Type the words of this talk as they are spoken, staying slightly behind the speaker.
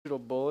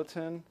little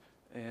bulletin,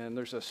 and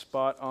there's a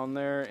spot on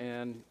there,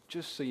 and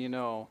just so you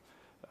know,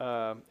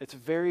 it's a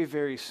very,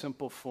 very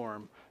simple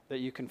form that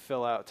you can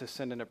fill out to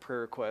send in a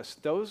prayer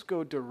request. Those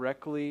go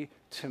directly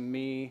to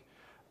me,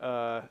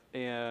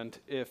 and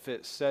if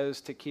it says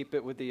to keep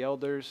it with the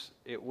elders,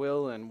 it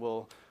will, and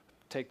we'll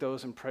take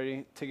those and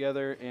pray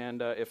together,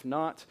 and if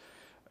not,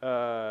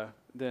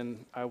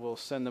 then I will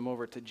send them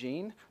over to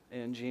Gene,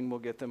 and Gene will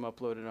get them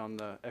uploaded on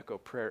the Echo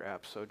Prayer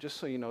app. So just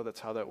so you know, that's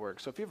how that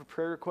works. So if you have a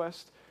prayer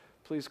request,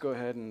 please go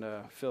ahead and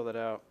fill that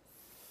out.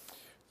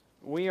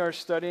 We are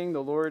studying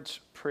the Lord's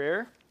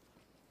Prayer,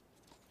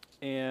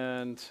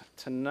 and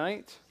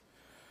tonight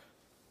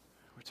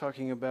we're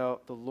talking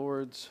about the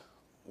Lord's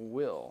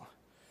will,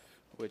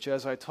 which,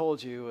 as I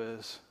told you,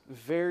 is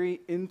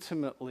very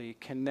intimately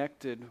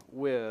connected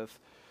with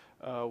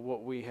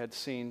what we had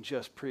seen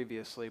just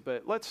previously.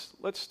 But let's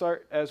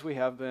start, as we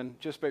have been,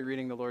 just by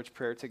reading the Lord's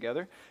Prayer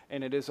together,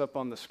 and it is up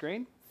on the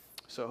screen,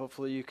 so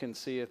hopefully you can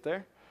see it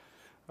there.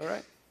 All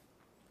right,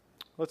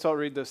 let's all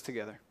read this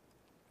together.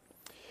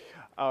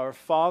 Our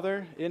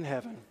Father in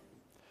heaven,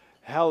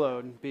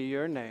 hallowed be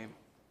your name.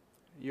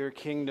 Your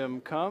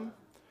kingdom come,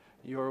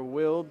 your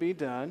will be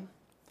done,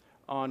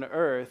 on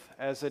earth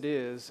as it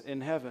is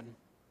in heaven.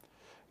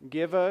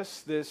 Give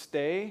us this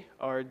day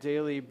our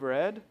daily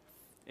bread,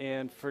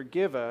 and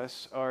forgive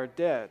us our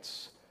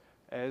debts,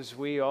 as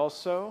we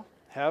also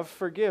have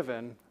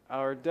forgiven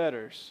our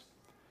debtors.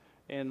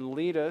 And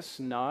lead us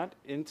not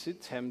into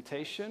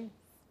temptation,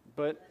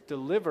 but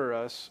deliver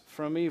us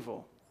from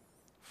evil.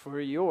 For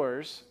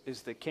yours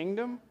is the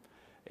kingdom,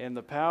 and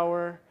the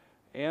power,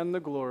 and the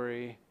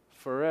glory,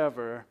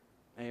 forever.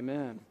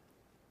 Amen.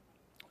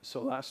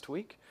 So last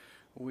week,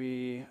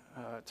 we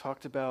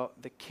talked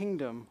about the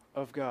kingdom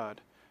of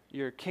God.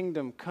 Your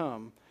kingdom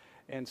come.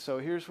 And so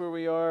here's where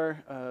we are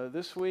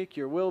this week.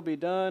 Your will be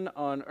done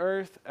on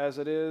earth as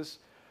it is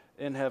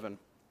in heaven.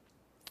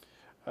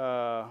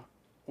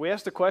 We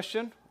asked the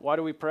question, why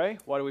do we pray?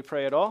 Why do we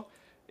pray at all?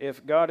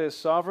 If God is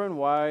sovereign,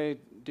 why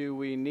do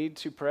we need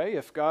to pray?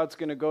 If God's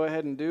going to go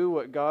ahead and do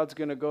what God's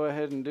going to go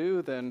ahead and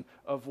do, then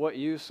of what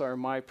use are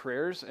my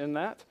prayers in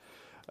that?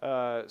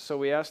 So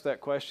we asked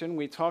that question.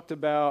 We talked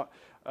about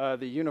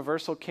the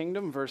universal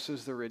kingdom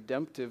versus the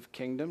redemptive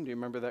kingdom. Do you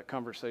remember that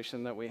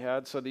conversation that we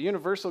had? So the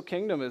universal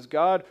kingdom is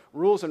God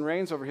rules and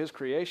reigns over his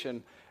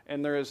creation,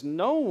 and there is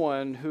no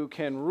one who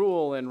can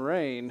rule and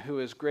reign who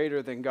is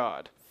greater than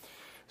God.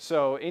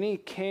 So any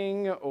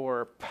king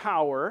or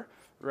power,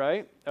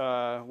 right,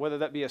 whether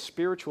that be a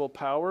spiritual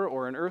power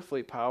or an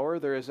earthly power,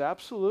 there is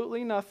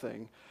absolutely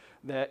nothing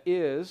that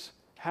is,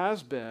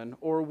 has been,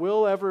 or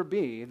will ever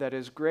be that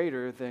is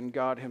greater than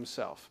God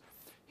himself.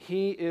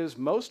 He is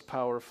most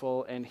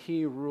powerful, and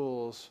he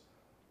rules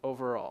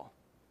over all,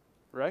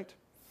 right?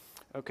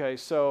 Okay,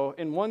 so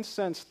in one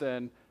sense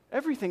then,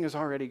 everything is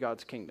already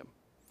God's kingdom.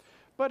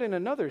 But in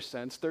another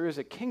sense, there is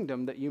a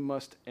kingdom that you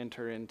must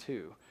enter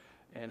into.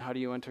 And how do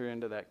you enter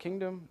into that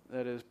kingdom?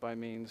 That is by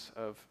means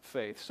of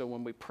faith. So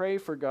when we pray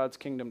for God's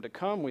kingdom to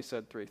come, we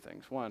said three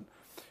things. One,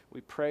 we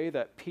pray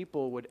that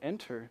people would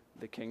enter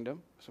the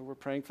kingdom. So we're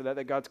praying for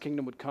that God's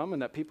kingdom would come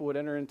and that people would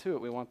enter into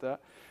it. We want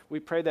that.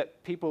 We pray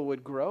that people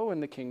would grow in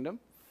the kingdom.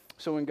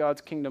 So when God's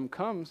kingdom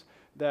comes,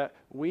 that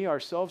we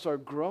ourselves are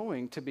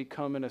growing to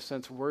become, in a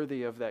sense,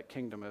 worthy of that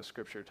kingdom, as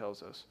Scripture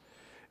tells us.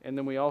 And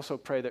then we also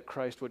pray that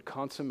Christ would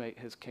consummate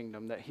his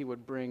kingdom, that he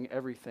would bring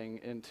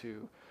everything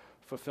into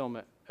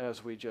fulfillment,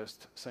 as we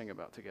just sang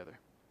about together.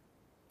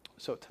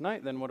 So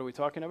tonight, then, what are we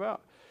talking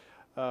about?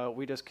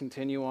 We just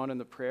continue on in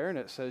the prayer, and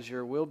it says,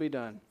 your will be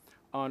done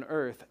on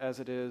earth as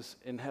it is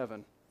in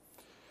heaven.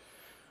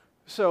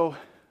 So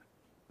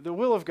the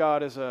will of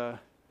God is a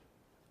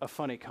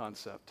funny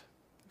concept,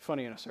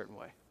 funny in a certain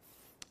way.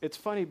 It's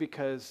funny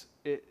because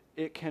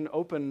it can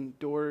open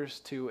doors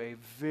to a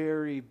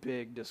very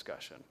big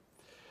discussion.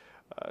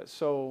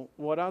 So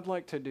what I'd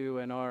like to do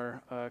in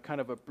our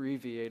kind of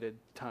abbreviated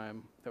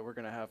time that we're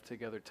going to have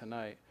together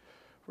tonight,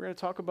 we're going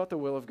to talk about the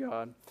will of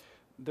God.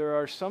 There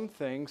are some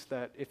things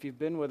that if you've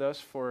been with us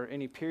for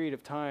any period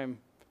of time,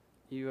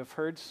 you have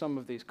heard some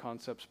of these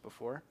concepts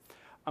before.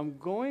 I'm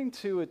going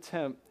to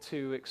attempt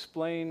to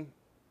explain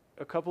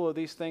a couple of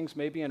these things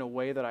maybe in a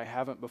way that I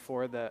haven't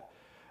before, that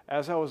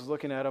as I was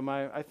looking at them,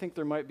 I think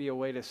there might be a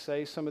way to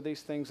say some of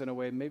these things in a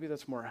way maybe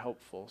that's more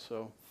helpful.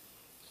 So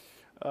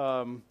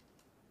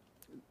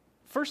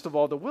first of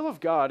all, the will of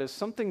God is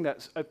something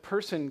that a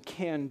person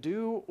can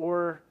do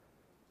or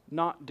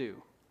not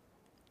do,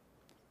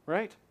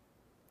 right?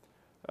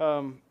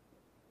 The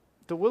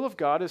will of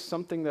God is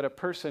something that a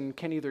person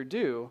can either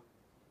do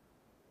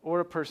or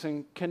a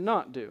person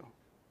cannot do.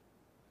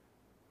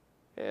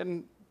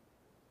 And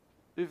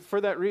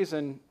for that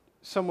reason,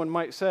 someone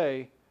might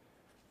say,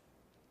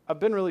 I've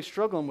been really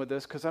struggling with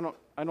this because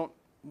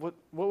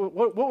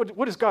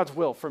what is God's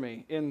will for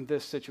me in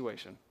this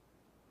situation?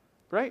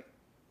 Right?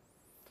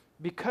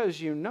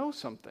 Because you know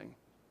something.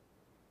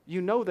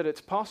 You know that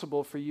it's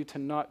possible for you to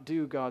not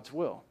do God's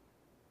will.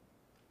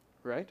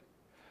 Right?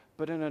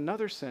 But in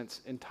another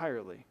sense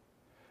entirely,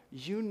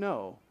 you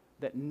know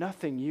that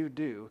nothing you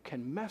do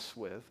can mess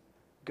with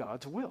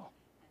God's will.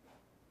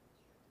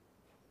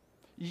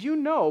 You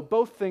know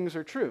both things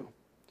are true.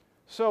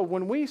 So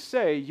when we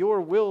say,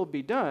 your will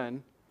be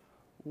done,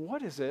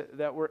 what is it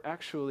that we're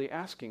actually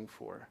asking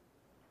for?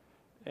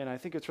 And I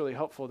think it's really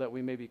helpful that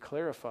we maybe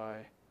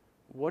clarify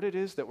what it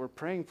is that we're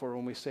praying for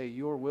when we say,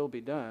 your will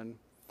be done.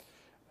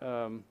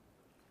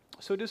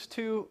 So just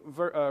two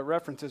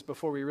references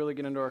before we really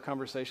get into our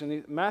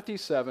conversation. Matthew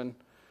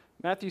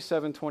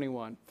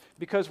 7:21.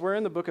 Because we're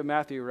in the book of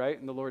Matthew, right,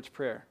 in the Lord's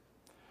Prayer.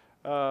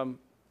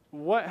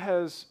 What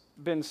has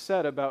been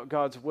said about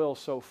God's will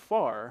so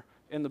far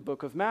in the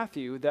book of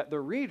Matthew that the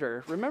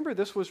reader, remember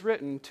this was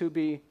written to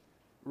be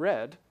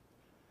read,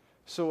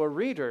 so a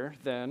reader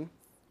then,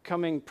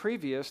 coming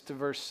previous to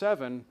verse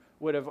 7,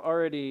 would have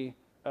already,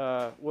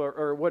 would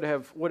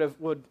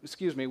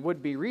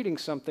be reading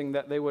something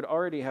that they would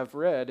already have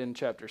read in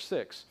chapter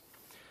 6.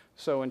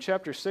 So in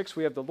chapter 6,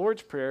 we have the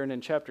Lord's Prayer, and in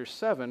chapter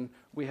 7,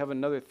 we have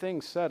another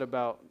thing said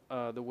about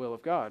the will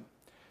of God.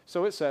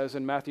 So it says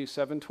in Matthew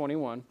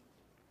 7:21,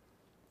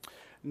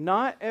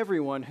 not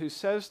everyone who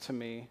says to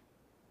me,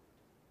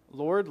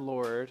 Lord,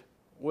 Lord,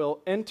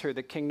 will enter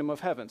the kingdom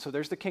of heaven. So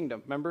there's the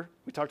kingdom. Remember,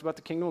 we talked about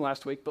the kingdom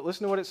last week, but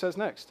listen to what it says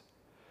next.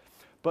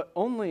 But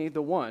only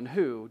the one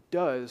who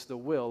does the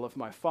will of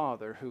my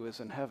Father who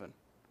is in heaven.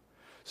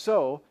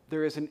 So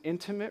there is an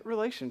intimate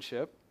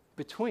relationship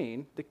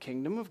between the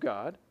kingdom of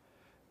God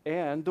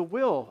and the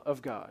will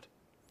of God.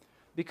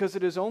 Because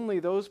it is only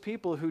those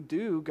people who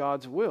do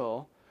God's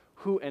will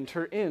who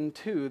enter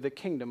into the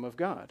kingdom of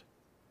God.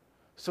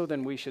 So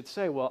then we should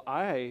say, well,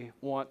 I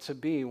want to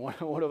be one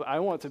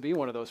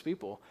of those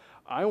people.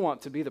 I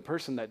want to be the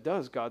person that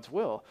does God's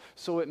will.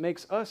 So it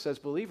makes us as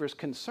believers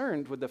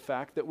concerned with the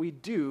fact that we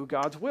do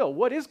God's will.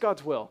 What is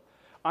God's will?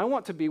 I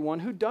want to be one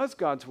who does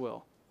God's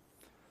will.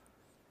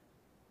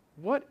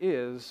 What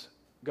is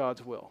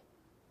God's will?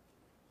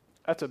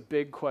 That's a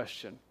big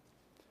question.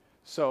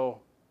 So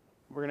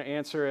we're going to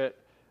answer it.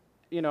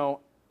 You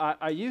know,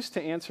 I used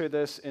to answer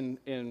this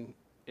in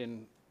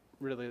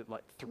really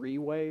like 3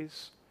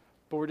 ways.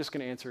 But we're just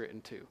going to answer it in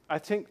 2. I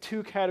think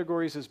 2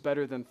 categories is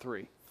better than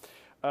 3.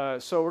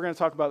 So we're going to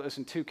talk about this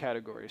in 2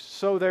 categories.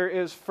 So there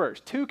is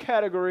first 2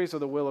 categories of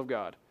the will of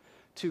God,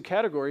 2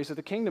 categories of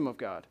the kingdom of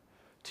God,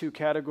 2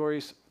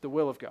 categories the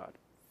will of God.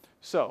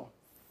 So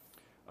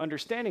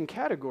understanding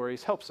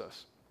categories helps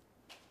us.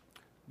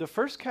 The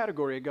first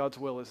category of God's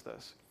will is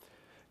this: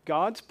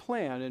 God's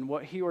plan and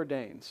what he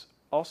ordains,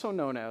 also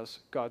known as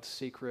God's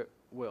secret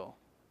will.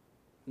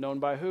 Known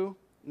by who?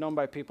 Known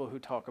by people who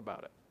talk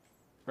about it,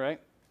 right?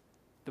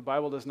 The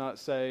Bible does not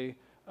say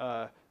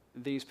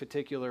these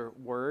particular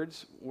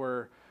words.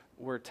 We're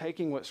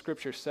taking what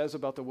Scripture says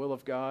about the will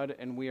of God,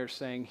 and we are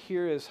saying,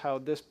 here is how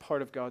this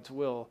part of God's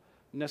will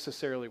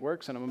necessarily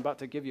works, and I'm about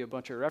to give you a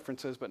bunch of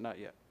references, but not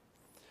yet.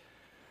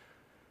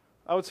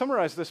 I would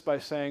summarize this by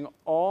saying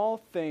all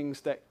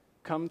things that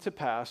come to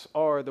pass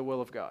are the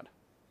will of God.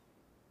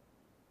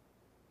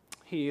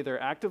 He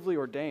either actively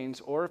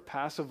ordains or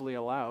passively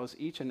allows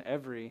each and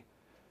every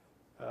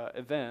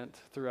event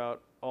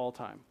throughout all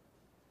time.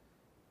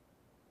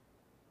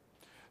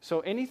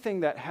 So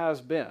anything that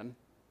has been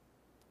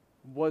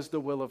was the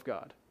will of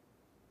God.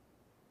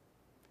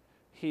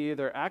 He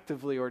either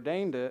actively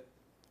ordained it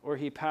or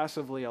he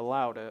passively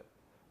allowed it,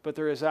 but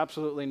there is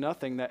absolutely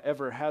nothing that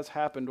ever has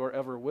happened or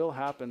ever will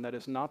happen that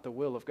is not the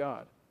will of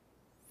God.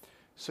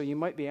 So you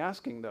might be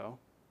asking, though,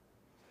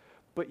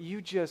 but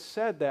you just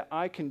said that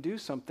I can do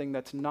something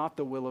that's not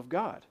the will of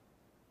God.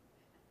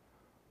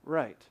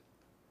 Right.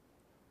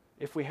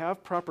 If we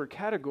have proper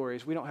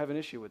categories, we don't have an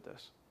issue with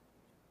this.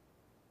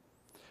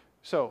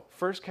 So,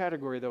 first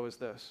category, though, is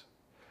this.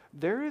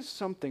 There is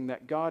something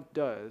that God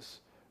does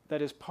that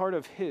is part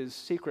of his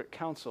secret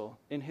counsel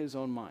in his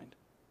own mind.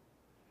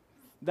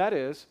 That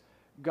is,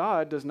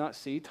 God does not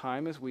see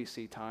time as we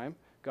see time.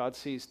 God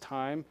sees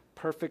time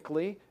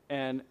perfectly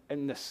and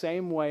in the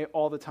same way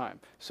all the time.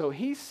 So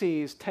he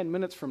sees 10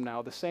 minutes from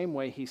now the same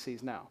way he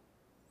sees now,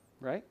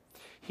 right?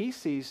 He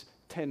sees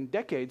 10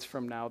 decades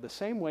from now the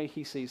same way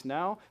he sees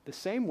now, the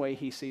same way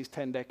he sees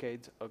 10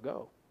 decades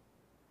ago.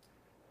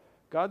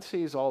 God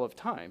sees all of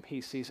time.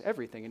 He sees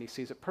everything, and he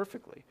sees it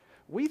perfectly.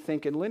 We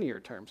think in linear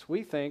terms.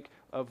 We think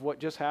of what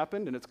just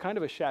happened, and it's kind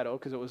of a shadow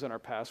because it was in our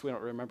past. We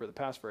don't remember the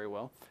past very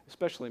well,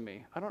 especially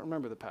me. I don't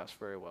remember the past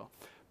very well.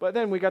 But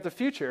then we got the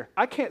future.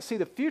 I can't see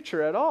the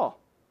future at all.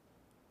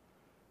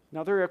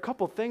 Now, there are a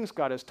couple things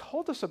God has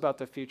told us about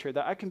the future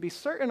that I can be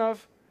certain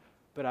of,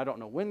 but I don't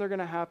know when they're going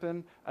to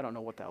happen. I don't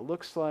know what that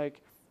looks like.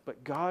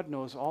 But God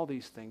knows all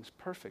these things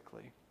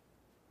perfectly.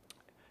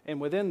 And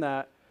within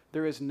that,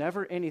 there is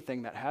never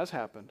anything that has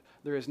happened.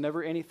 There is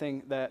never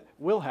anything that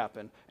will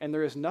happen. And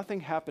there is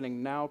nothing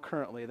happening now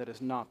currently that is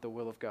not the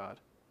will of God.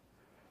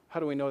 How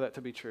do we know that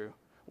to be true?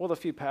 Well, a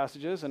few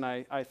passages, and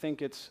I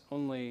think it's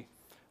only,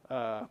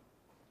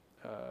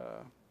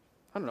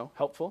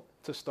 helpful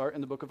to start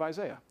in the book of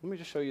Isaiah. Let me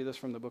just show you this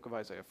from the book of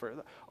Isaiah.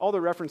 All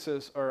the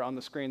references are on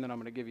the screen that I'm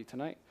going to give you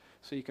tonight,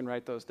 so you can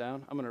write those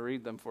down. I'm going to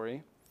read them for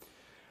you.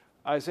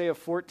 Isaiah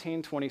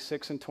 14,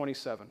 26 and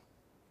 27.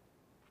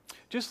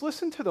 Just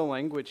listen to the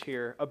language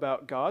here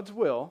about God's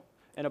will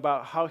and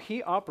about how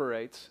he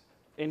operates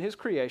in his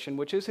creation,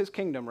 which is his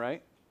kingdom,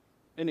 right?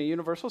 In a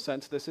universal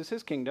sense, this is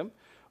his kingdom.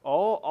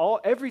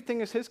 Everything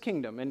is his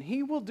kingdom, and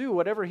he will do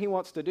whatever he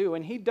wants to do,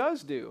 and he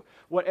does do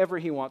whatever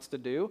he wants to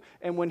do.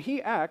 And when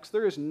he acts,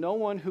 there is no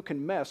one who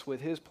can mess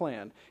with his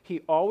plan.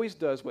 He always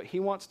does what he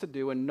wants to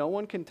do, and no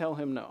one can tell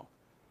him no.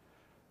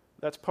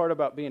 That's part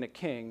about being a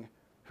king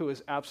who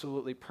is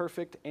absolutely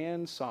perfect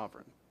and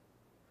sovereign.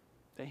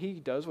 That he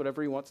does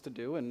whatever he wants to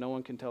do, and no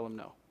one can tell him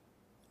no.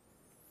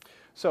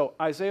 So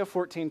Isaiah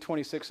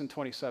 14:26 and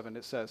 27,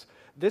 it says,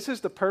 "This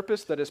is the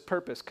purpose that is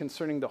purposed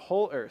concerning the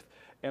whole earth,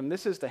 and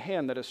this is the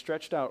hand that is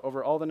stretched out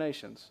over all the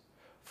nations.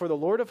 For the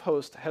Lord of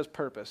hosts has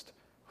purposed.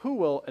 Who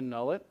will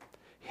annul it?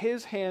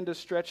 His hand is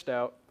stretched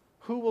out.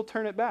 Who will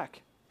turn it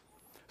back?"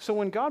 So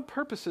when God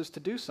purposes to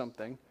do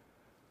something,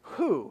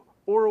 who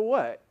or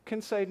what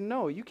can say,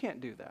 no, you can't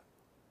do that?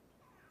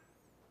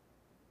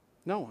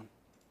 No one.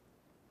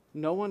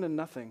 No one and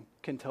nothing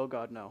can tell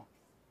God no.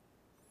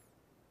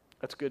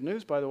 That's good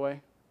news, by the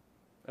way.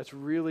 That's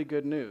really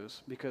good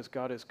news because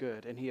God is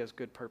good and he has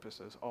good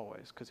purposes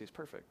always because he's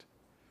perfect.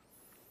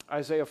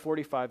 Isaiah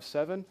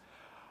 45:7,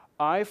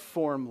 "I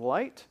form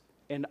light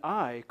and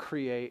I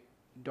create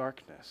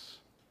darkness.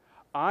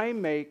 I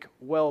make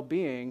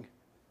well-being,"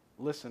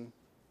 listen,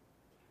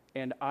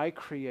 "and I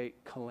create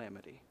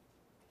calamity.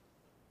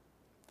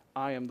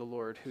 I am the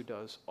Lord who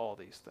does all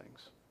these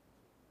things."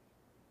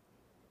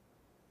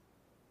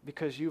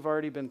 Because you've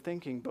already been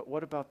thinking, but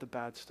what about the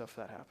bad stuff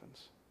that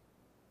happens?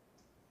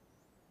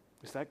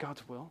 Is that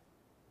God's will?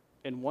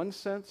 In one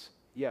sense,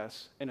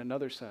 yes. In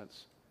another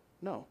sense,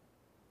 no.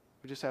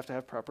 We just have to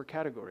have proper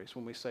categories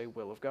when we say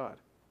will of God.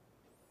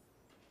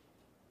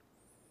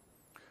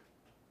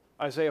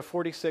 Isaiah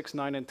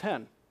 46:9 and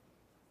 10.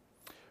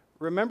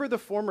 "Remember the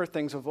former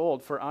things of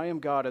old, for I am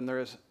God and there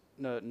is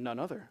none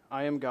other.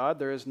 I am God,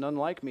 there is none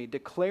like me,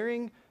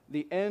 declaring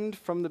the end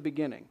from the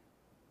beginning."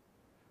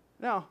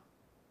 Now,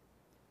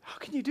 how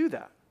can you do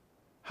that?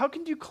 How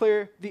can you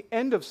declare the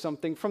end of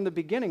something from the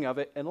beginning of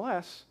it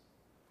unless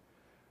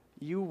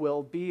you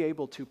will be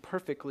able to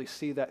perfectly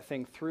see that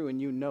thing through and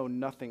you know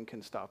nothing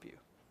can stop you?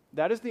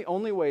 That is the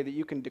only way that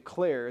you can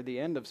declare the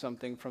end of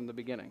something from the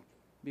beginning,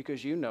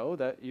 because you know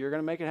that you're going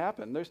to make it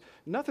happen.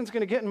 Nothing's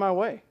going to get in my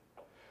way.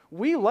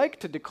 We like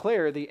to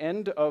declare the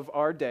end of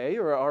our day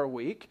or our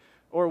week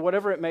or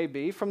whatever it may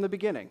be from the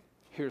beginning.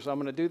 Here's what I'm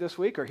going to do this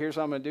week, or here's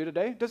what I'm going to do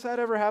today. Does that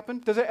ever happen?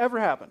 Does it ever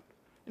happen?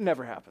 It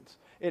never happens.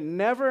 It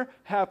never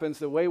happens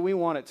the way we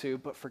want it to,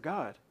 but for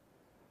God,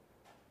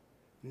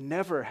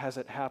 never has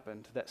it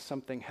happened that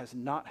something has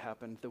not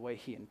happened the way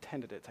he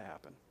intended it to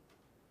happen.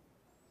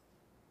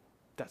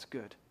 That's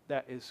good.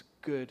 That is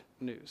good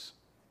news.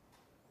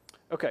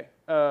 Okay.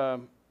 I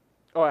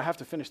have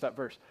to finish that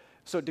verse.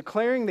 So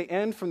declaring the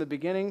end from the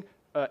beginning,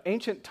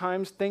 ancient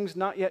times, things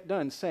not yet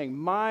done, saying,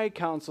 "My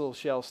counsel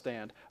shall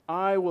stand.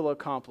 I will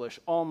accomplish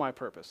all my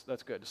purpose."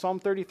 That's good. Psalm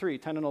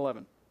 33:10 and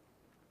 11.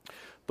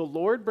 "The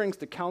Lord brings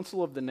the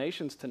counsel of the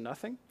nations to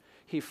nothing.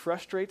 He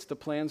frustrates the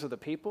plans of the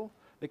people.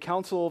 The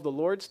counsel of the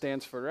Lord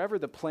stands forever,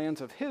 the plans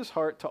of his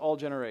heart to all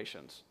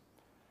generations."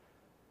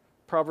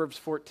 Proverbs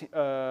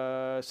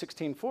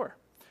 16:4.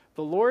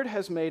 "The Lord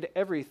has made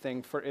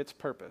everything for its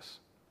purpose."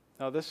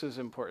 Now this is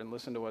important.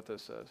 Listen to what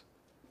this says.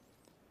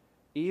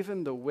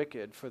 "Even the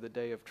wicked for the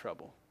day of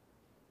trouble."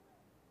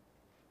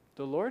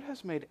 The Lord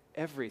has made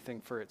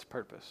everything for its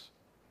purpose.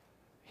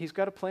 He's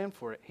got a plan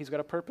for it. He's got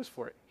a purpose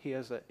for it. He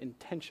has an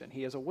intention.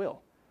 He has a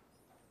will.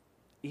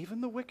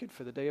 Even the wicked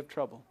for the day of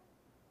trouble.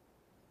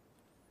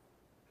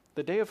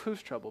 The day of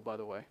whose trouble, by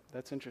the way?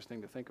 That's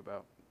interesting to think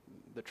about.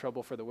 The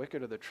trouble for the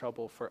wicked or the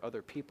trouble for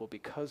other people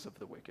because of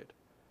the wicked?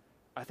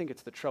 I think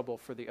it's the trouble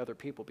for the other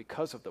people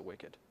because of the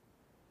wicked.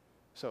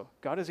 So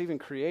God has even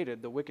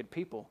created the wicked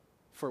people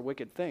for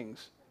wicked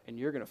things, and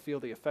you're going to feel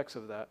the effects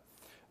of that.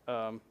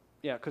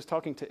 Because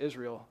talking to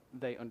Israel,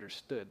 they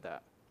understood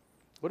that.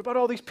 What about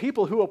all these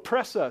people who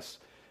oppress us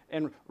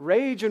and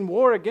rage and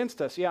war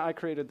against us? Yeah, I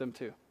created them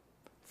too,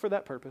 for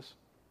that purpose.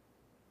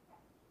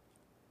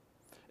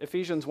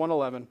 Ephesians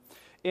 1:11,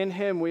 "In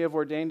him we have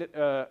obtained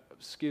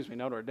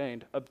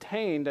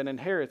an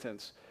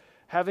inheritance,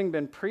 having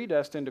been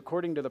predestined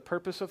according to the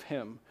purpose of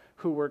him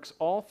who works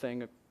all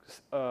things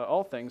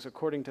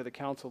according to the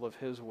counsel of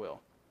his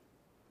will."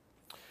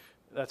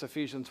 That's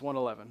Ephesians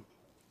 1:11.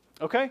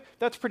 Okay,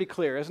 that's pretty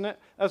clear, isn't it?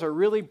 That's a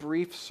really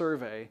brief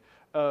survey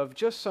of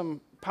just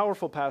some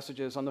powerful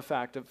passages on the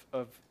fact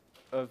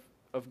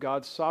of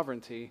God's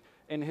sovereignty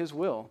and his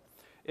will.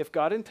 If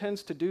God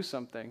intends to do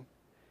something,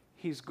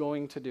 he's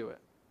going to do it.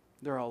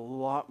 There are a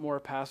lot more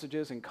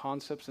passages and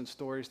concepts and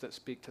stories that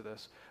speak to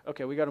this.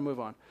 Okay, we got to move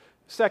on.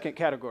 Second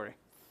category.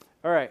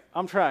 All right,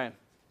 I'm trying.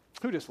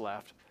 Who just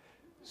laughed?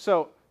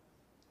 So,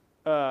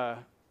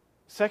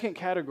 second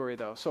category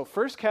though. So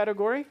first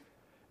category,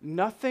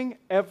 nothing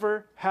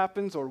ever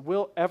happens or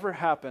will ever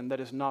happen that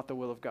is not the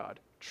will of God.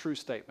 True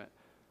statement.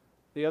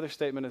 The other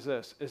statement is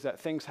this, is that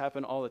things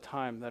happen all the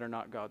time that are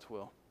not God's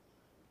will.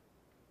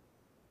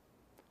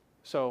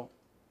 So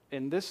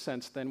in this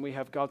sense, then, we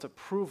have God's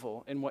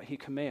approval in what he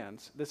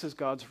commands. This is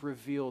God's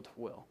revealed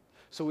will.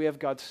 So we have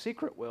God's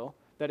secret will,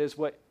 that is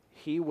what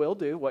he will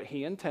do, what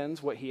he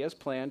intends, what he has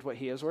planned, what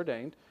he has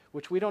ordained,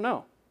 which we don't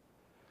know.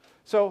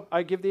 So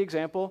I give the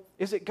example,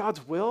 is it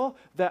God's will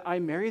that I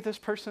marry this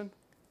person?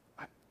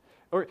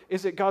 Or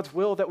is it God's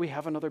will that we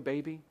have another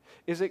baby?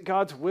 Is it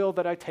God's will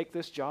that I take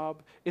this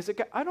job?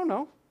 I don't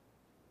know.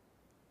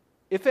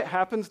 If it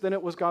happens, then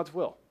it was God's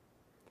will.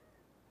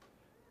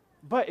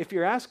 But if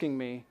you're asking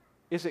me,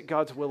 is it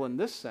God's will in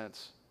this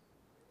sense?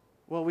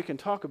 Well, we can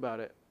talk about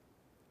it,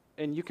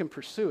 and you can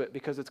pursue it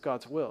because it's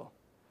God's will.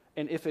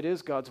 And if it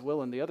is God's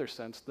will in the other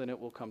sense, then it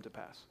will come to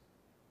pass.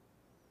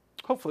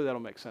 Hopefully that'll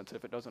make sense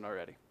if it doesn't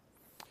already.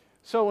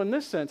 So in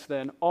this sense,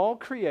 then, all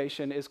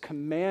creation is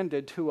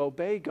commanded to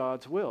obey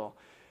God's will,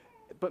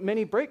 but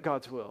many break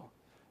God's will.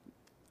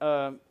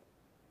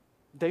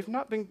 They've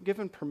not been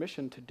given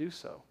permission to do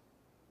so.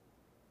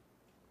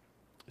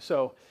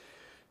 So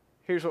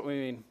here's what we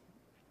mean.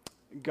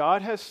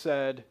 God has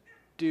said,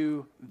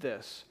 do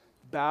this.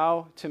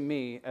 Bow to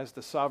me as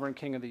the sovereign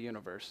king of the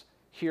universe.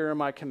 Here are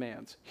my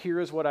commands. Here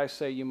is what I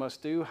say you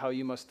must do, how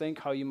you must think,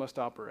 how you must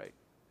operate.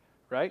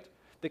 Right?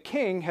 The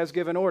king has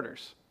given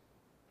orders.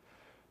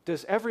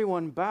 Does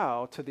everyone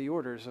bow to the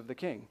orders of the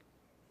king?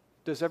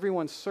 Does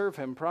everyone serve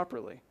him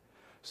properly?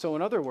 So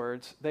in other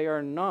words, they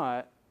are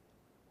not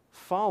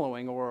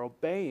following or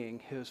obeying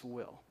his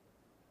will.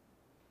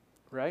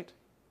 Right?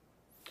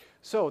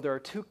 So there are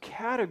two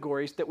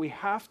categories that we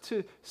have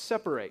to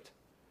separate.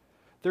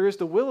 There is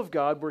the will of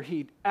God where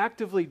he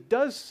actively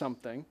does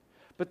something,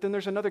 but then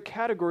there's another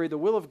category, the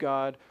will of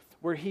God,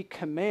 where he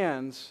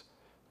commands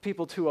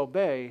people to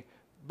obey,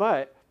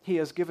 but he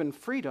has given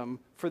freedom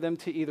for them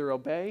to either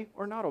obey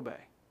or not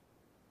obey.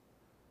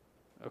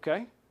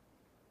 Okay?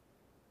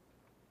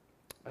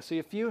 I see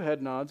a few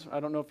head nods. I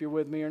don't know if you're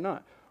with me or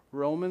not.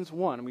 Romans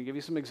 1. I'm going to give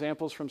you some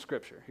examples from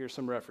Scripture. Here's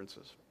some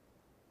references.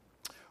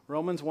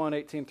 Romans 1,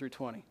 18 through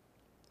 20.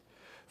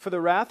 For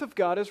the wrath of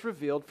God is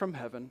revealed from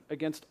heaven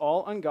against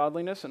all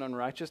ungodliness and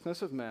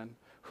unrighteousness of men,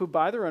 who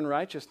by their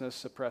unrighteousness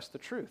suppress the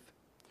truth.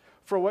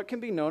 For what can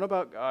be known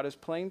about God is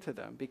plain to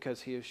them,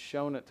 because he has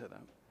shown it to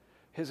them.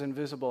 His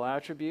invisible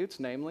attributes,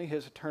 namely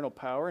his eternal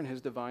power and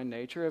his divine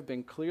nature, have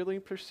been clearly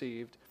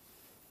perceived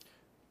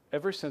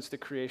ever since the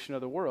creation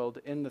of the world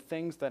in the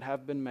things that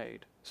have been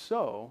made.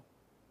 So,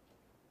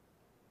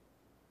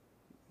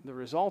 the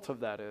result of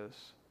that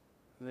is,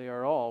 they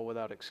are all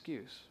without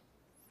excuse.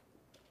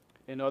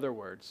 In other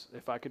words,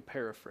 if I could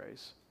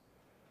paraphrase,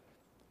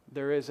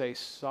 there is a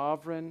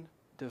sovereign,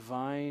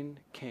 divine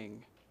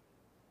king,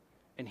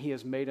 and he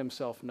has made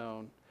himself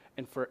known.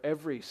 And for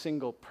every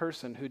single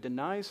person who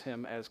denies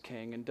him as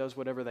king and does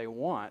whatever they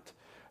want,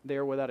 they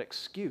are without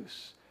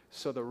excuse.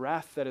 So the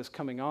wrath that is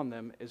coming on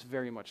them is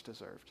very much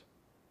deserved.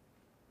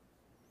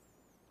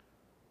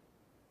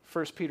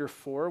 1 Peter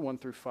 4, 1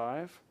 through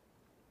 5.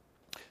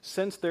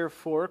 Since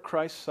therefore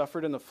Christ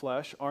suffered in the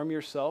flesh, arm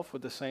yourself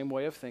with the same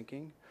way of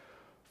thinking.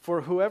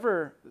 For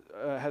whoever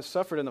has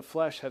suffered in the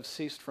flesh has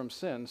ceased from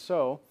sin,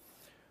 so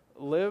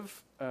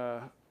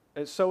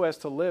as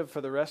to live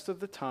for the rest of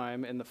the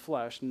time in the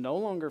flesh, no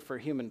longer for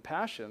human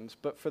passions,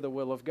 but for the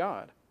will of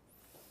God.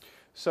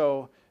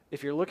 So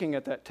if you're looking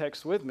at that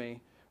text with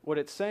me, what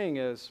it's saying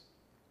is,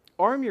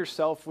 arm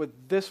yourself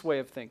with this way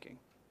of thinking.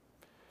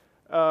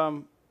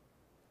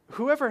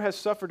 Whoever has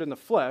suffered in the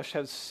flesh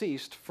has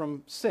ceased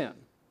from sin.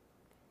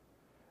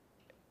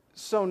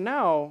 So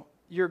now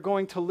you're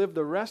going to live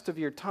the rest of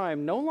your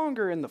time no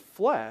longer in the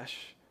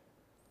flesh,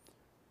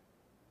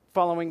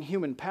 following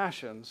human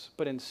passions,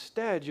 but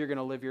instead you're going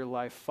to live your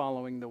life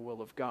following the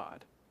will of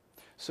God.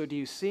 So do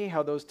you see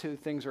how those two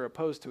things are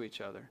opposed to each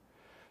other?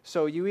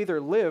 So you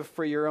either live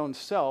for your own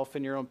self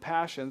and your own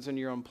passions and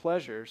your own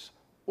pleasures,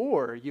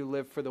 or you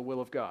live for the will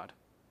of God.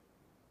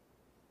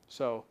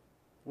 So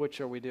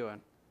which are we doing?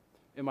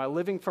 Am I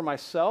living for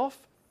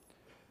myself?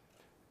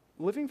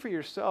 Living for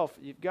yourself,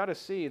 you've got to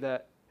see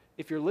that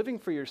if you're living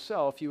for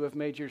yourself, you have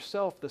made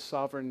yourself the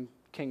sovereign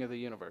king of the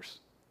universe.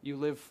 You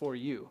live for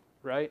you,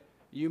 right?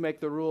 You make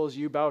the rules,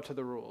 you bow to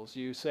the rules.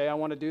 You say, I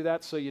want to do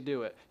that, so you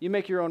do it. You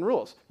make your own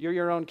rules. You're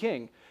your own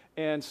king.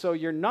 And so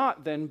you're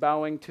not then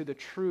bowing to the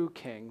true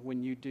king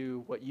when you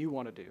do what you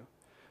want to do.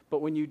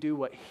 But when you do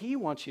what he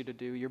wants you to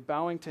do, you're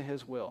bowing to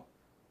his will,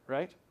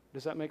 right?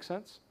 Does that make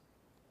sense?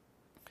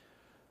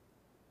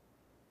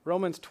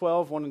 Romans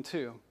 12, 1 and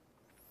 2.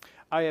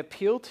 I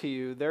appeal to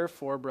you,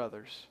 therefore,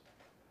 brothers,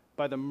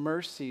 by the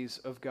mercies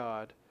of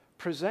God,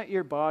 present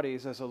your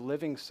bodies as a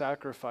living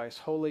sacrifice,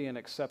 holy and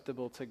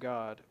acceptable to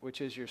God, which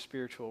is your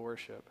spiritual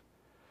worship.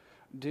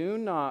 Do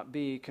not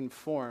be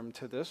conformed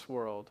to this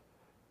world,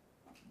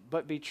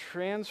 but be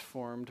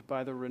transformed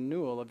by the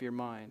renewal of your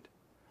mind,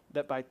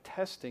 that by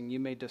testing you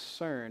may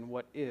discern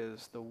what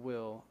is the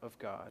will of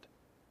God,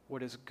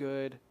 what is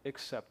good,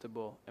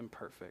 acceptable, and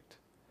perfect.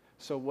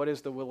 So what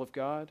is the will of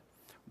God?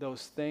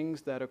 Those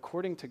things that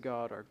according to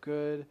God are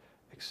good,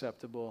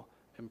 acceptable,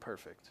 and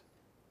perfect.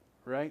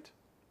 Right?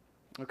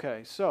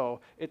 Okay, so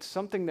it's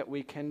something that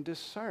we can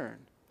discern.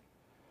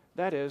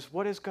 That is,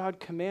 what has God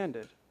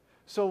commanded?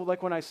 So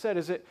like when I said,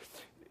 is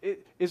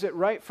it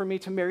right for me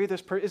to marry this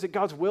person? Is it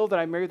God's will that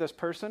I marry this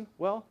person?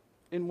 Well,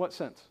 in what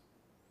sense?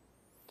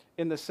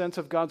 In the sense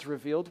of God's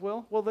revealed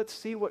will? Well, let's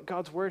see what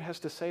God's word has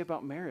to say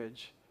about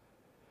marriage.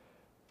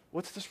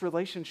 What's this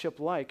relationship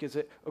like? Is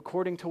it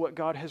according to what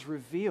God has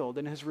revealed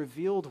in his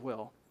revealed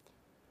will?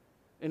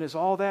 And is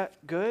all that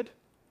good?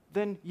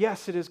 Then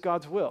yes, it is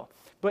God's will.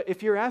 But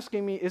if you're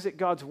asking me, is it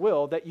God's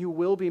will that you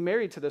will be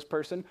married to this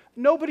person?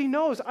 Nobody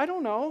knows. I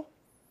don't know.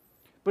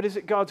 But is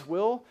it God's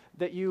will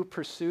that you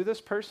pursue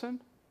this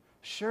person?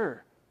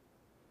 Sure.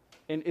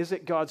 And is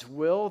it God's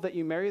will that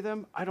you marry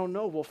them? I don't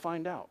know. We'll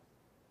find out.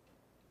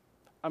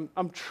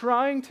 I'm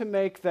trying to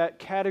make that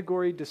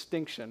category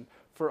distinction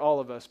for all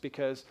of us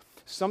because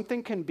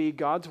something can be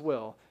God's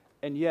will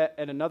and yet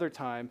at another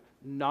time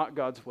not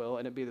God's will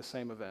and it be the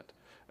same event.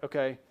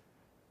 Okay?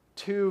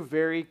 Two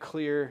very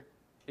clear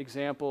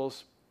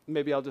examples.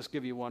 Maybe I'll just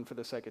give you one for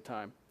the sake of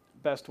time.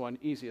 Best one,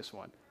 easiest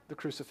one. The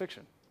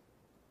crucifixion.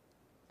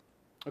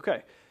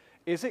 Okay.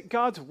 Is it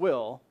God's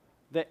will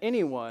that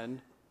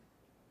anyone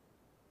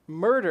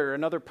murder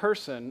another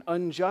person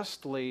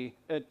unjustly,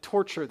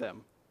 torture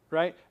them?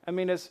 Right? I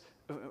mean, was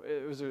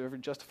there ever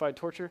justified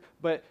torture?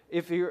 But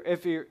if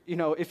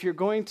you're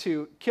going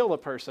to kill a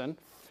person,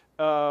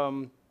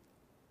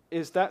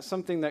 is that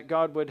something that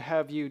God would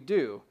have you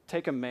do?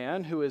 Take a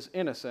man who is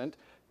innocent,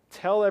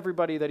 tell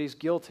everybody that he's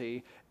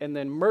guilty, and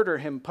then murder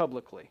him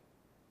publicly.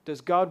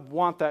 Does God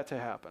want that to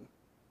happen?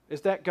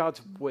 Is that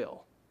God's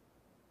will?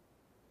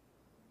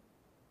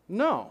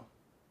 No.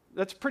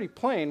 That's pretty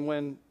plain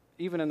when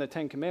even in the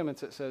Ten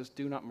Commandments it says,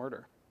 do not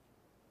murder.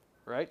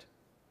 Right?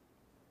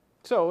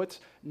 So it's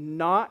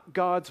not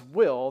God's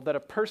will that a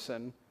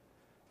person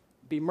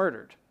be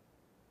murdered.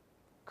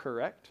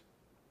 Correct?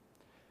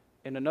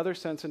 In another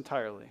sense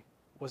entirely,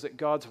 was it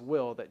God's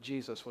will that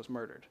Jesus was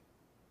murdered?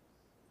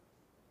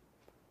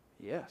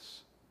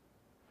 Yes.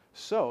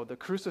 So the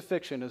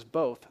crucifixion is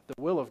both the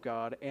will of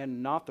God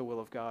and not the will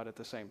of God at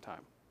the same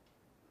time.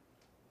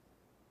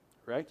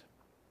 Right?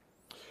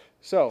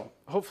 So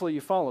hopefully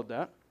you followed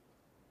that.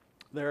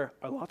 There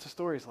are lots of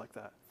stories like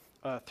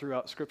that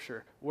throughout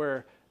Scripture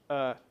where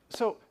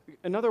so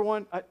another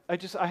one,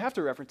 I have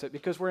to reference it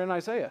because we're in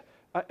Isaiah.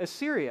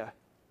 Assyria,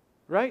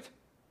 right?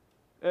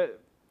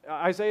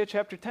 Isaiah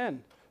chapter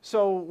 10.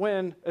 So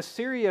when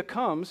Assyria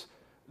comes,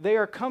 they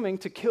are coming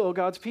to kill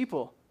God's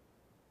people.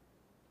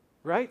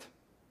 Right?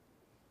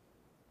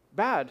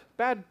 Bad.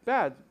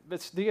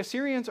 The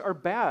Assyrians are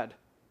bad.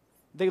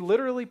 They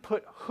literally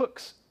put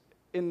hooks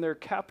in their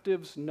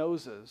captives'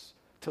 noses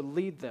to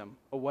lead them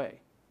away.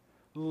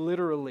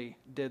 Literally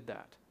did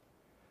that.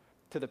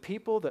 To the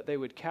people that they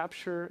would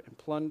capture and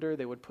plunder,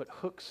 they would put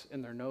hooks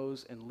in their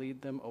nose and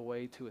lead them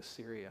away to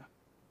Assyria.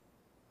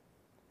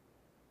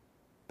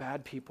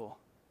 Bad people.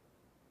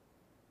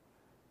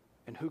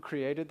 And who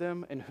created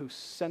them and who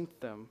sent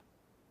them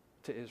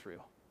to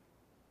Israel?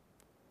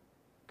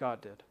 God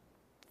did.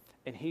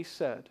 And he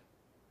said,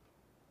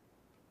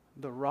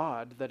 the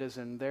rod that is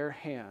in their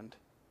hand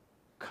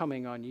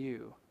coming on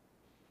you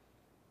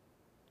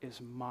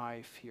is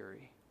my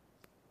fury.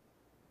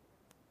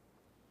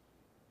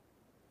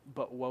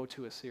 But woe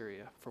to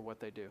Assyria for what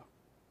they do.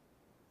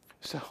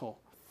 So,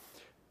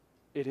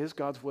 it is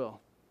God's will,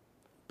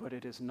 but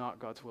it is not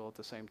God's will at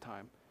the same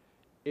time.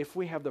 If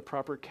we have the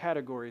proper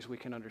categories, we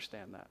can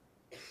understand that.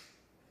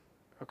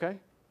 Okay?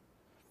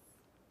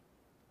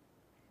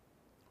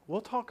 We'll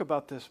talk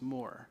about this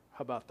more.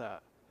 How about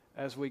that?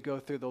 As we go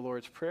through the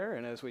Lord's Prayer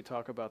and as we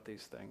talk about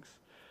these things.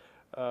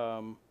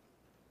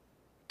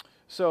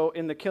 So,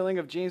 in the killing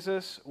of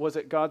Jesus, was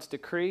it God's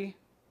decree?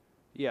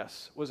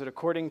 Yes. Was it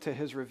according to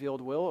his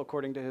revealed will,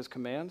 according to his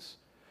commands?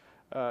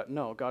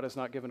 No, God has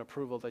not given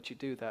approval that you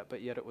do that,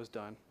 but yet it was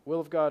done. Will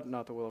of God,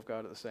 not the will of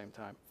God at the same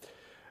time.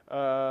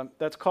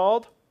 That's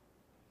called?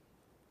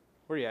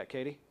 Where are you at,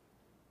 Katie?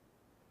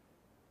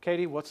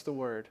 Katie, what's the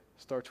word?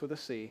 Starts with a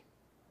C.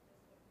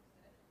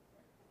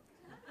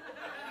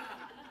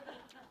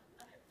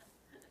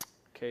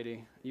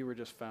 Katie, you were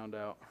just found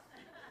out.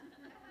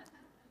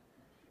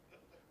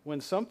 When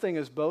something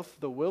is both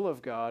the will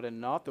of God and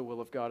not the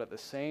will of God at the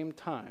same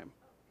time,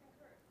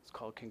 it's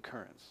called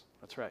concurrence.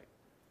 That's right.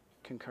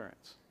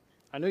 Concurrence.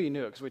 I knew you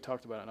knew it because we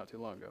talked about it not too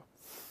long ago.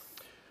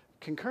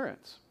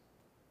 Concurrence.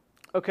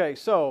 Okay,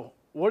 so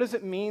what does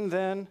it mean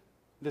then?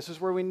 This is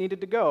where we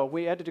needed to go.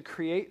 We had to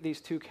create these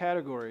two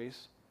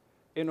categories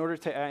in order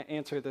to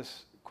answer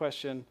this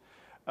question.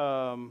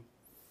 So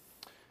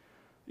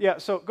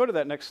go to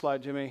that next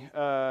slide, Jimmy.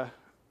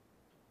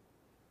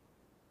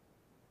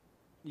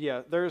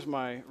 There's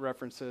my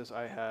references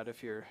I had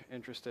if you're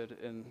interested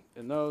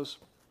in those.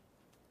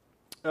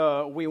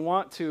 We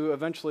want to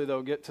eventually,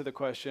 though, get to the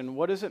question,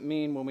 what does it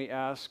mean when we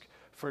ask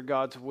for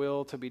God's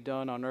will to be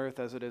done on earth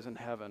as it is in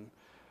heaven?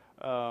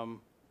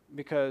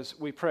 Because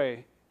we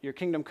pray, your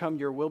kingdom come,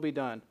 your will be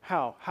done.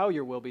 How? How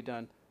your will be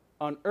done?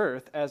 On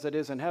earth as it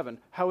is in heaven.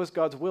 How is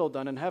God's will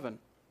done in heaven?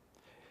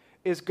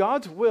 Is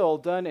God's will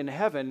done in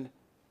heaven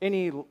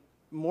any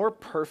more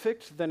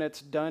perfect than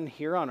it's done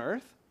here on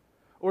earth?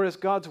 Or is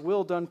God's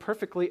will done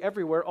perfectly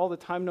everywhere all the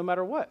time, no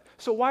matter what?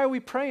 So why are we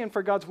praying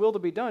for God's will to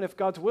be done if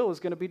God's will is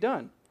going to be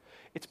done?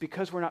 It's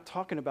because we're not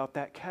talking about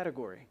that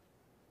category.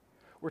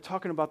 We're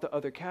talking about the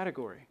other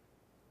category.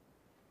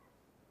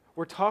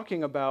 We're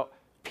talking about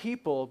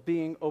people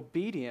being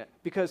obedient,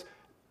 because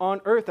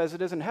on earth as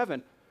it is in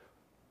heaven,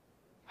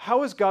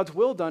 how is God's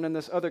will done in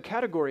this other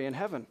category in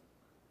heaven?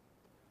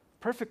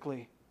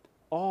 Perfectly.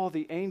 All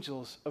the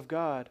angels of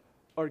God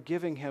are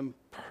giving him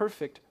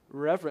perfect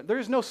reverence. There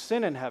is no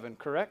sin in heaven,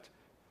 correct?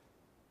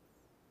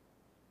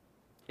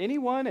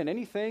 Anyone and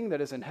anything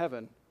that is in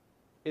heaven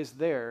is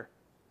there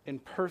in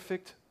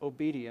perfect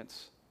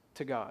obedience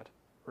to God,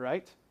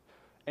 right?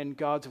 And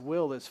God's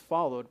will is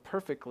followed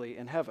perfectly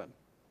in heaven.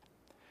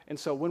 And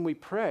so when we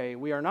pray,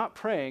 we are not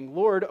praying,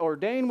 Lord,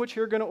 ordain what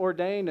you're going to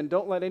ordain and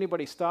don't let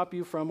anybody stop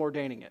you from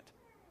ordaining it.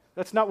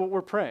 That's not what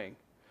we're praying.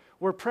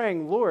 We're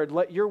praying, Lord,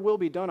 let your will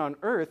be done on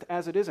earth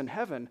as it is in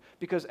heaven,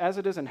 because as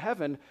it is in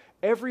heaven,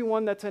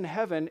 everyone that's in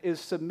heaven is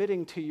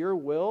submitting to your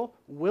will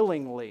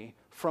willingly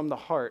from the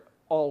heart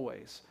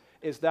always.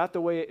 Is that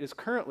the way it is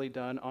currently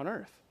done on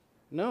earth?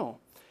 No.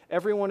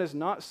 Everyone is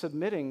not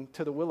submitting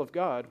to the will of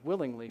God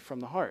willingly from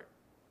the heart.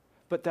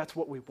 But that's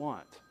what we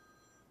want.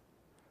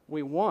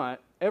 We want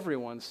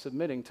everyone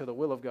submitting to the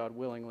will of God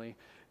willingly.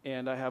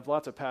 And I have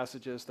lots of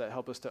passages that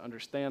help us to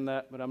understand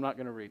that, but I'm not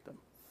going to read them.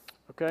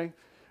 Okay?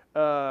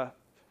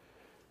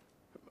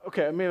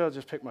 Maybe I'll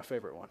just pick my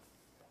favorite one.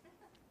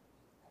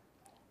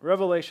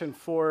 Revelation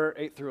 4,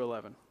 8 through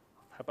 11.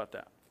 How about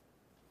that?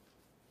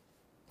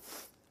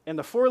 And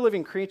the 4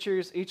 living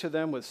creatures, each of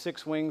them with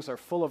 6 wings, are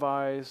full of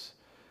eyes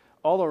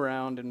all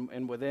around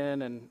and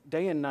within, and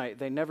day and night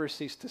they never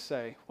cease to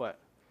say, what?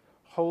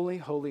 Holy,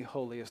 holy,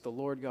 holy is the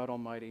Lord God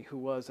Almighty, who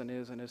was and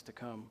is to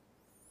come.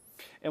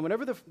 And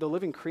whenever the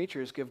living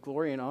creatures give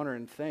glory and honor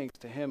and thanks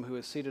to him who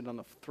is seated on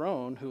the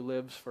throne, who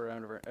lives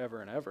forever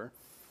and ever,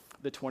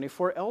 the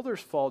 24 elders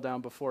fall down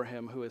before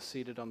him who is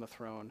seated on the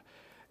throne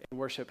and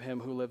worship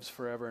him who lives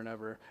forever and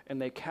ever. And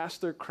they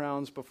cast their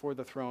crowns before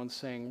the throne,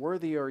 saying,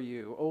 Worthy are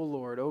you, O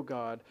Lord, O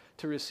God,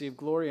 to receive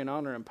glory and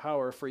honor and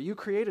power, for you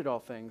created all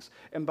things,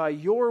 and by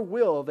your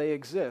will they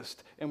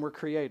exist and were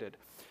created.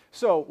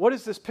 So what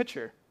is this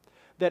picture?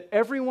 That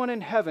everyone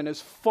in heaven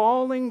is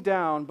falling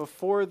down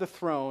before the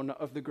throne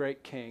of the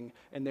great King,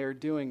 and they are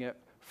doing it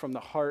from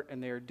the heart,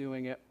 and they are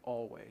doing it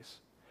always.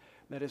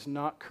 That is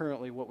not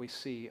currently what we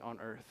see on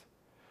earth,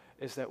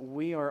 is that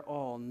we are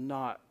all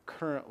not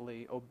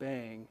currently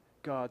obeying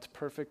God's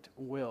perfect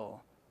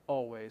will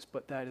always,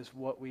 but that is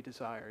what we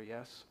desire,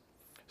 yes?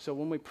 So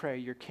when we pray,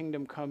 your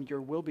kingdom come,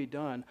 your will be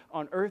done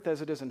on earth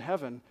as it is in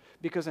heaven,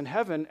 because in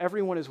heaven,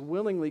 everyone is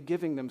willingly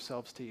giving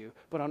themselves to you,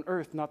 but on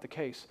earth, not the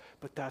case,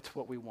 but that's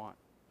what we want.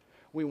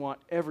 We want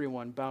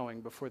everyone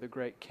bowing before the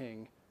great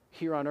King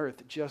here on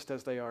earth, just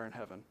as they are in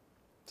heaven.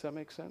 Does that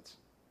make sense?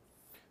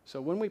 So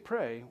when we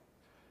pray,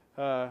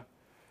 last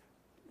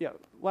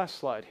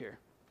slide here.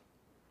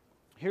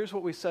 Here's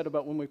what we said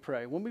about when we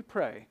pray. When we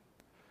pray,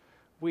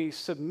 we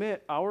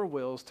submit our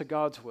wills to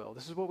God's will.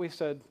 This is what we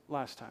said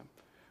last time.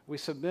 We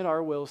submit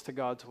our wills to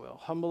God's will,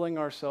 humbling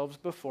ourselves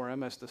before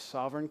him as the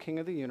sovereign King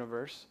of the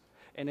universe,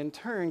 and in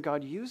turn,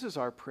 God uses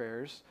our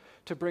prayers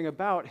to bring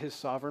about his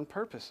sovereign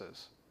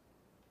purposes.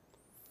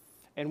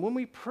 And when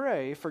we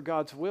pray for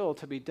God's will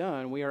to be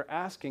done, we are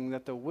asking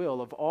that the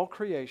will of all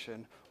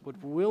creation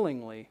would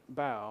willingly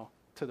bow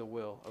to the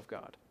will of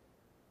God.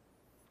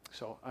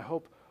 So I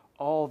hope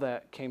all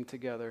that came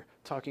together,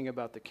 talking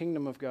about the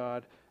kingdom of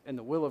God and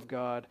the will of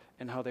God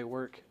and how they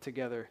work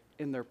together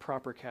in their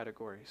proper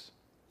categories.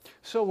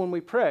 So when we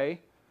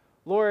pray,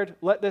 Lord,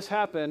 let this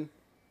happen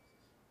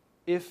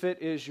if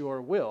it is your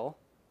will,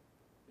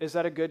 is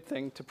that a good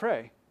thing to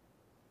pray?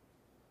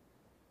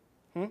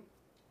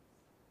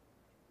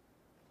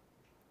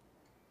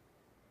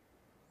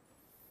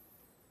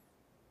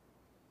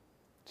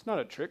 It's not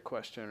a trick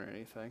question or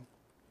anything.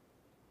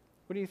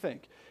 What do you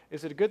think?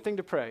 Is it a good thing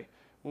to pray?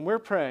 When we're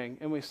praying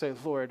and we say,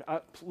 Lord,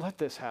 let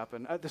this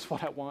happen. This is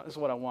what I want. This is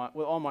what I want.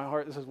 With all my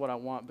heart, this is what I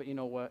want. But you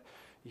know what?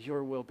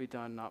 Your will be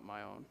done, not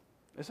my own.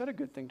 Is that a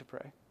good thing to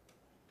pray?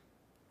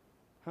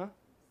 Huh?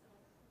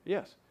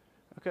 Yes.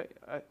 Okay.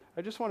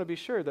 I just want to be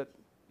sure that,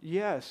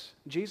 yes,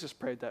 Jesus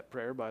prayed that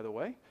prayer, by the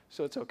way.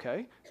 So it's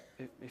okay.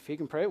 If he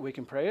can pray it, we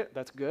can pray it.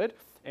 That's good.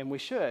 And we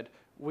should.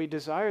 We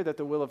desire that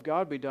the will of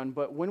God be done.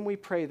 But when we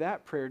pray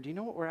that prayer, do you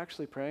know what we're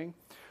actually praying?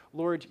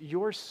 Lord,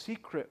 your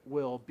secret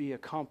will be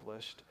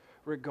accomplished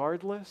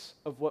regardless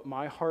of what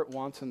my heart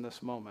wants in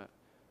this moment,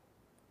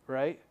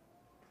 right?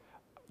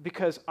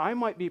 Because I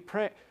might be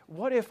praying.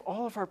 What if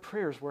all of our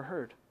prayers were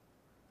heard?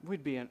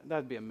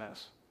 That'd be a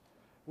mess.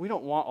 We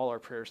don't want all our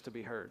prayers to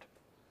be heard.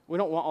 We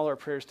don't want all our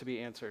prayers to be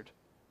answered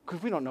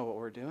because we don't know what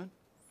we're doing.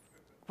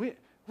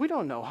 We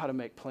don't know how to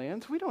make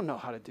plans. We don't know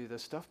how to do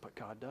this stuff, but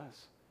God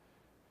does.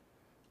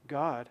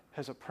 God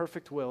has a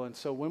perfect will, and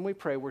so when we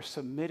pray, we're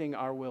submitting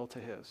our will to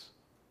his,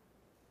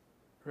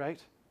 right?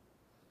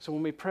 So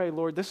when we pray,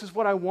 Lord, this is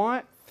what I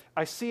want.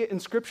 I see it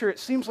in Scripture. It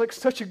seems like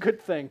such a good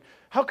thing.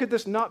 How could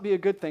this not be a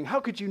good thing? How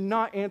could you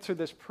not answer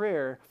this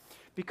prayer?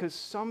 Because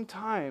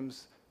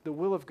sometimes The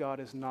will of God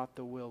is not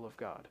the will of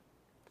God.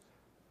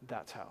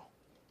 That's how.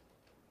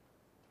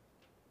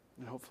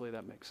 And hopefully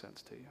that makes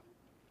sense to you.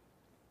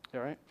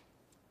 All right?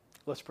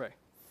 Let's pray.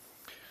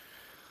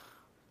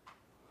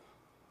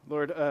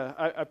 Lord,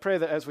 I pray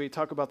that as we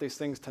talk about these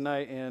things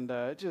tonight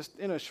and just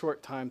in a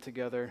short time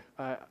together,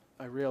 I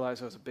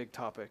realize it was a big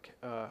topic,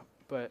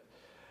 but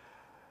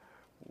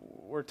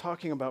we're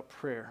talking about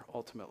prayer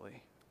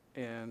ultimately.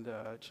 And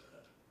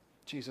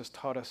Jesus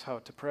taught us how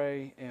to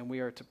pray, and we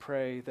are to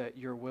pray that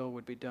your will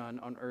would be done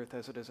on earth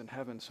as it is in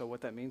heaven. So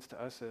what that means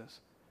to us is,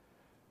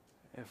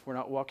 if we're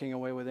not walking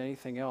away with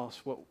anything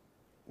else, what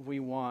we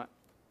want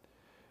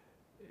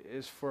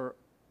is for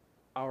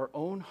our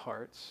own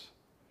hearts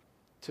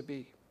to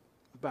be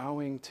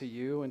bowing to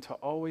you and to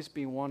always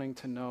be wanting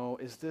to know,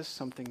 is this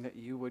something that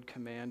you would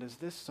command? Is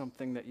this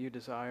something that you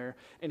desire?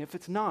 And if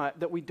it's not,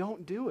 that we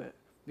don't do it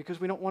because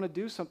we don't want to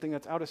do something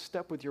that's out of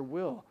step with your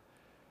will.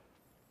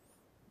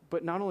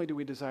 But not only do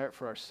we desire it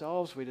for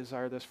ourselves, we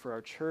desire this for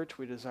our church,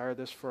 we desire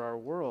this for our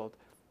world,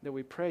 that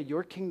we pray,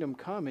 your kingdom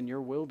come and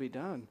your will be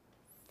done.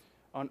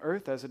 On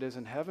earth as it is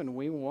in heaven,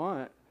 we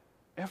want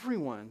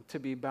everyone to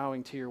be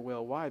bowing to your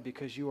will. Why?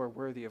 Because you are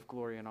worthy of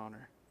glory and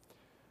honor.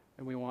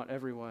 And we want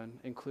everyone,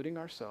 including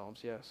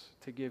ourselves, yes,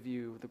 to give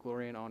you the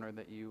glory and honor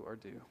that you are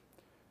due.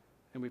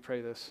 And we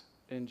pray this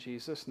in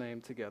Jesus'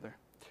 name together.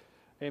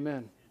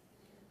 Amen.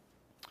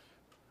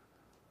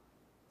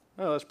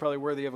 Well, that's probably worthy of